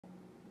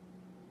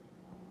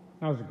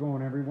How's it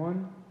going,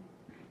 everyone?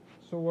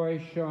 So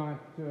I shot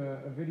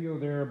a video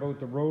there about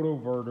the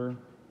Rotoverter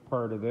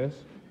part of this.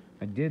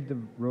 I did the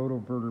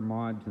Rotoverter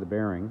mod to the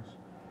bearings,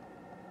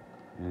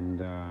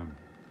 and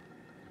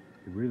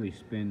it really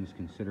spins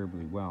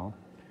considerably well.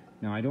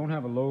 Now I don't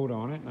have a load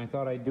on it, and I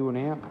thought I'd do an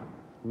amp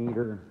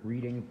meter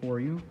reading for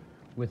you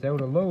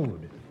without a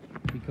load,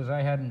 because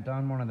I hadn't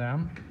done one of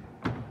them.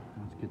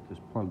 Let's get this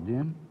plugged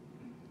in.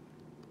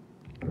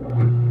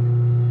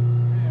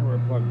 And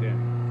we're plugged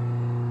in.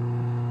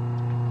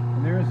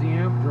 And there's the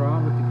amp draw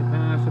with the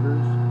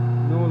capacitors,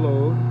 no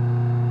load,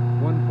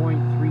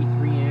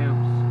 1.33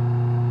 amps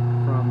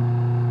from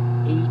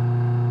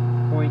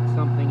 8 point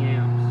something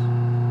amps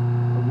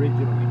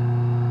originally.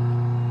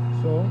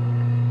 So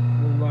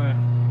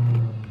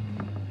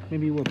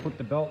maybe we'll put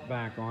the belt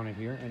back on it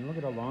here, and look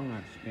at how long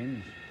that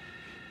spins.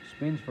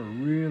 Spins for a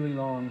really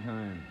long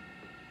time.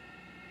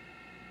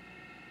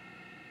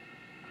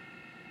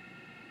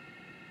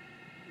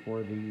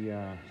 For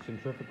the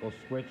centrifugal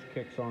switch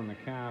kicks on the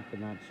cap,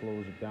 and that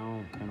slows it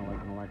down, kind of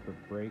like an electric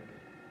brake.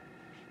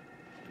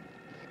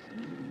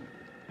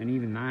 And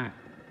even that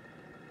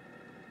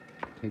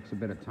takes a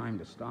bit of time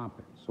to stop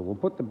it. So we'll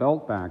put the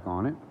belt back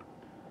on it,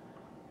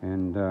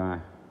 and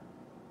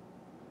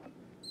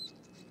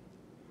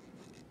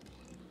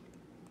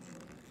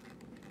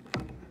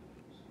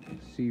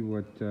see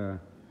what the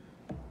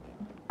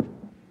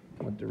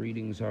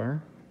readings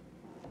are.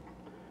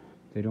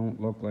 They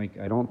don't look like,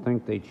 I don't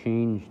think they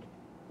changed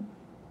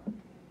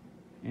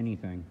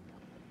anything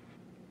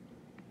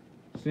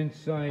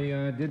since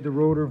I did the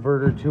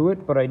Rotoverter to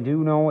it, but I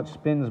do know it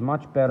spins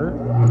much better. The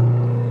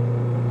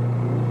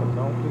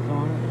belt is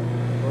on it.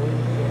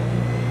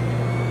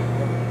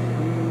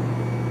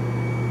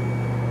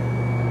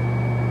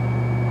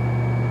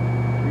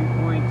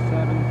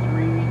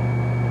 3.73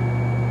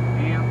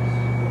 amps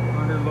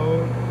under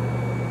load.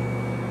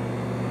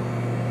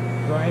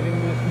 Driving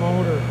this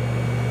motor.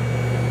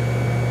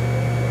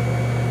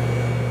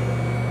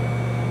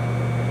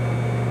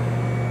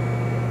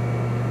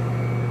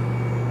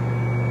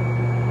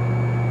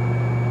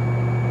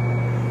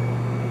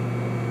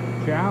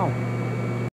 Ciao.